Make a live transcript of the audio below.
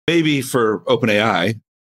maybe for OpenAI.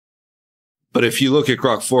 But if you look at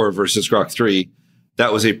Grok 4 versus Grok 3,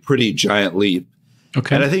 that was a pretty giant leap.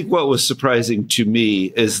 Okay. And I think what was surprising to me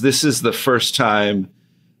is this is the first time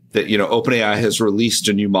that, OpenAI has released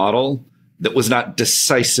a new model that was not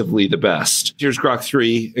decisively the best. Here's Grok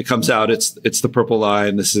 3. It comes out. It's the purple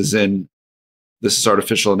line. This is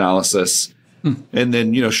artificial analysis. And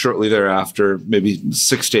then, shortly thereafter, maybe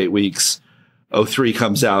 6 to 8 weeks, O3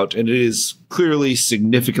 comes out, and it is clearly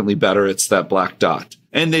significantly better. It's that black dot.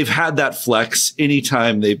 And they've had that flex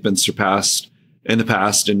anytime they've been surpassed in the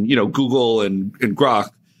past. And, Google and Grok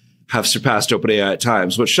have surpassed OpenAI at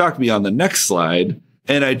times. What shocked me on the next slide,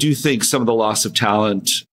 and I do think some of the loss of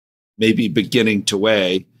talent may be beginning to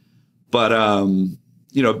weigh, but,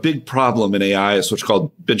 a big problem in AI is what's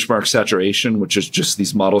called benchmark saturation, which is just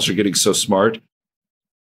these models are getting so smart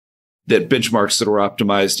that benchmarks that were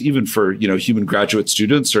optimized even for, human graduate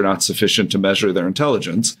students are not sufficient to measure their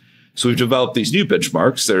intelligence. So we've developed these new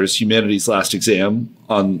benchmarks. There's Humanity's Last Exam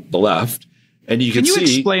on the left. And you can see...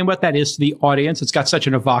 explain what that is to the audience? It's got such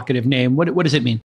an evocative name. What does it mean?